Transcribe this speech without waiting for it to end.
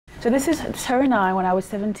So this is her and I when I was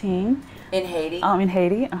 17. In Haiti? In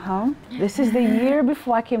Haiti, This is the year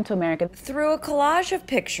before I came to America. Through a collage of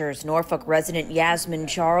pictures, Norfolk resident Yasmin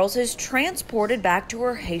Charles is transported back to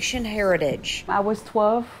her Haitian heritage. I was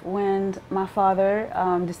 12 when my father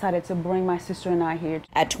decided to bring my sister and I here.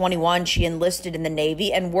 At 21, she enlisted in the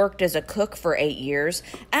Navy and worked as a cook for 8 years.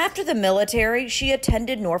 After the military, she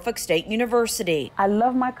attended Norfolk State University. I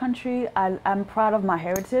love my country. I'm proud of my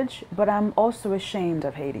heritage, but I'm also ashamed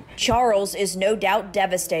of Haiti. Charles is no doubt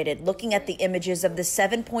devastated looking at the images of the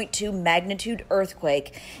 7.2 magnitude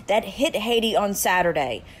earthquake that hit Haiti on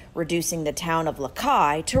Saturday, reducing the town of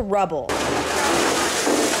Lacaille to rubble.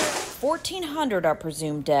 1,400 are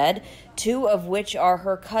presumed dead, 2 of which are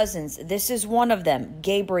her cousins. This is one of them,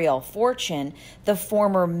 Gabrielle Fortune, the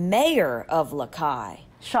former mayor of Lacaille.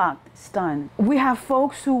 Shocked, stunned. We have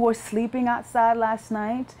folks who were sleeping outside last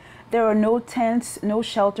night. There are no tents, no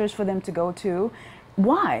shelters for them to go to.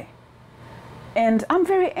 Why? And I'm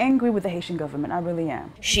very angry with the Haitian government, I really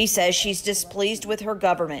am. She says she's displeased with her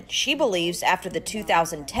government. She believes after the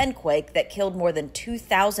 2010 quake that killed more than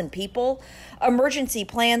 2,000 people, emergency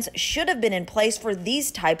plans should have been in place for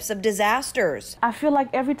these types of disasters. I feel like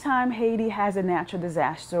every time Haiti has a natural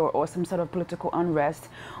disaster or some sort of political unrest,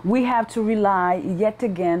 we have to rely yet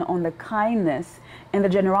again on the kindness and the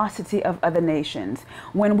generosity of other nations,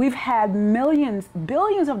 when we've had millions,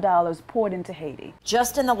 billions of dollars poured into Haiti.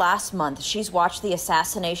 Just in the last month, she's watched the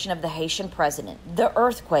assassination of the Haitian president, the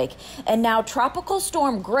earthquake, and now Tropical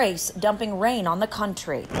Storm Grace dumping rain on the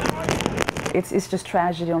country. It's just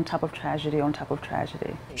tragedy on top of tragedy on top of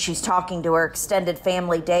tragedy. She's talking to her extended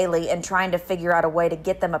family daily and trying to figure out a way to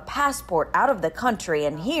get them a passport out of the country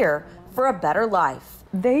and here for a better life.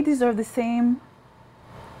 They deserve the same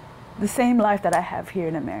life that I have here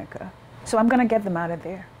in America. So I'm gonna get them out of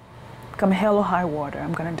there. Come hell or high water,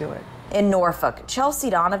 I'm gonna do it. In Norfolk, Chelsea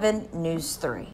Donovan, News 3.